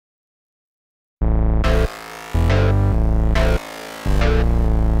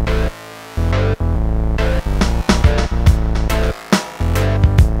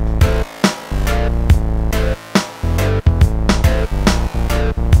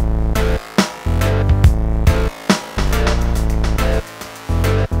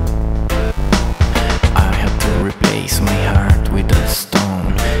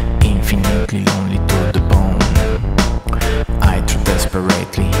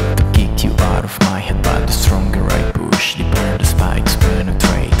to kick you out of my head, but the stronger I push, deeper the spikes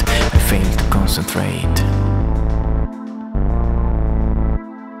penetrate. I fail to concentrate.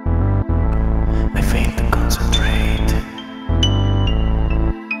 I fail to concentrate.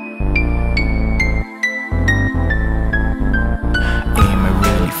 Am I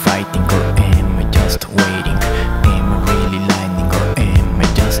really fighting or am I just waiting? Am I really lightning or am I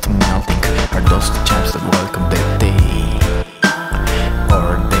just melting? Are those the chaps that welcome the day? Or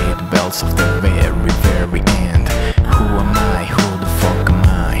are they the bells of the very, very end? Who am I? Who the fuck am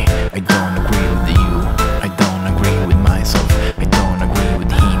I? I don't agree with you. I don't agree with myself. I don't agree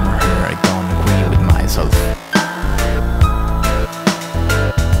with him or her. I don't agree with myself.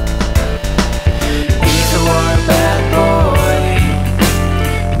 If I were a bad boy,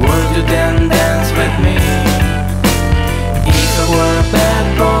 would you then dance with me? If I were a bad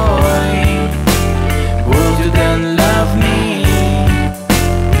boy, would you then love me?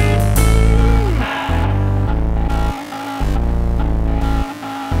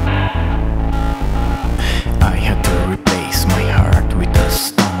 I had to replace my heart with a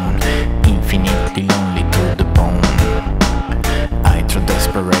stone, infinitely lonely to the bone. I tried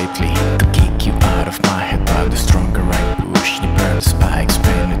desperately to kick you out of my head, but the stronger I push, the deeper the spikes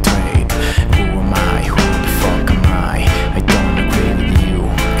penetrate. Who am I? Who the fuck am I? I don't agree with you.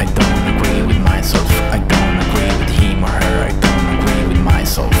 I don't agree with myself. I don't agree with him or her. I don't agree with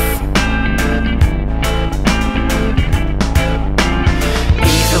myself.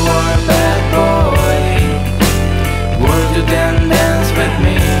 If I were a bad boy, would you then dance with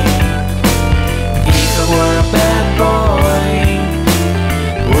me? If I were a bad boy,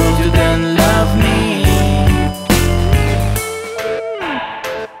 would you then love me?